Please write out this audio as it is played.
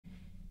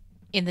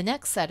In the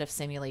next set of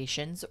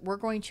simulations, we're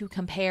going to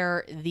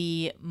compare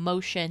the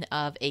motion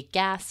of a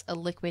gas, a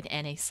liquid,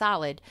 and a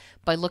solid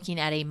by looking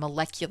at a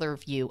molecular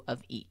view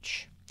of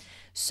each.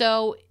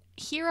 So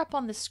here up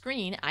on the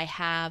screen, I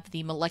have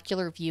the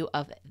molecular view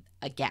of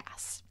a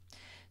gas.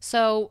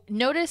 So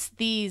notice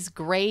these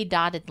gray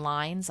dotted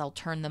lines. I'll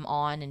turn them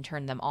on and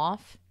turn them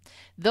off.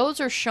 Those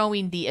are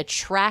showing the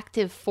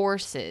attractive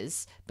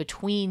forces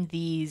between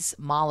these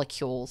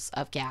molecules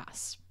of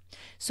gas.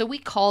 So we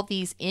call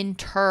these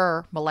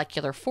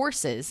intermolecular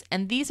forces,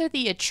 and these are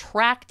the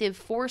attractive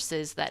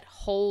forces that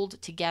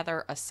hold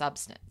together a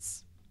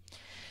substance.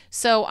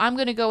 So I'm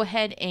going to go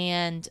ahead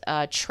and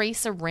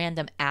trace a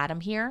random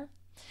atom here.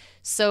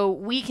 So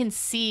we can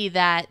see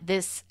that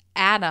this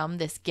atom,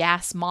 this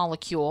gas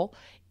molecule,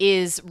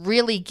 is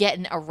really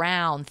getting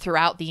around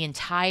throughout the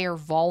entire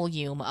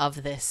volume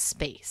of this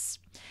space.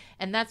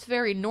 And that's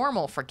very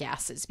normal for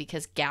gases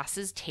because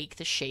gases take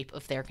the shape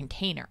of their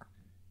container.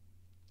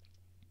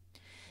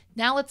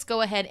 Now let's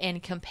go ahead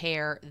and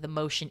compare the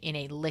motion in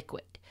a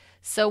liquid.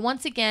 So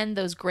once again,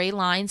 those gray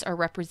lines are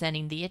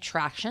representing the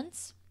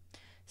attractions.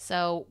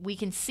 So we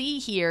can see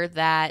here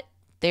that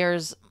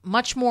there's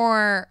much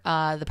more,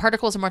 the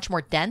particles are much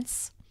more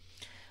dense.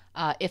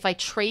 If I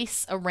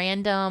trace a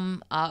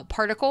random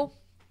particle,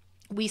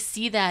 we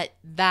see that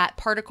that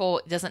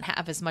particle doesn't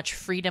have as much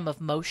freedom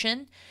of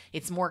motion.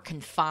 It's more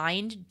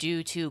confined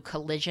due to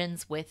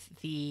collisions with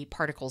the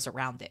particles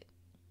around it.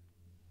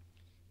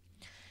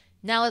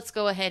 Now let's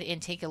go ahead and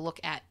take a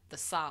look at the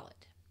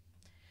solid.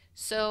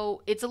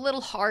 So it's a little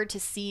hard to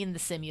see in the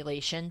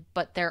simulation,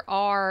 but there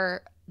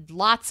are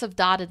lots of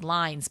dotted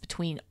lines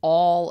between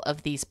all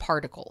of these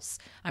particles.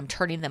 I'm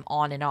turning them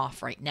on and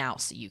off right now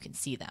so you can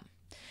see them.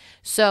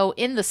 So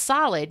in the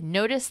solid,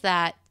 notice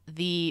that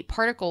the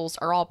particles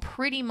are all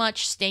pretty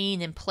much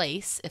staying in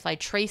place. If I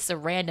trace a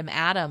random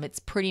atom, it's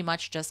pretty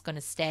much just going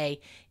to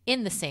stay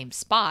in the same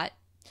spot.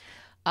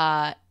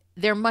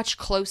 They're much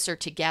closer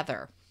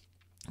together.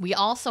 We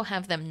also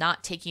have them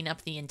not taking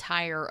up the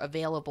entire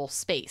available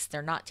space.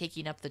 They're not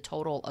taking up the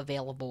total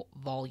available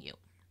volume.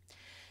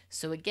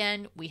 So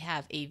again, we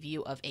have a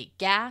view of a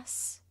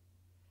gas,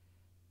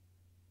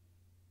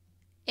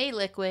 a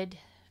liquid,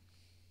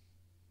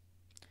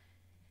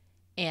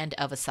 and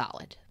of a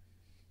solid.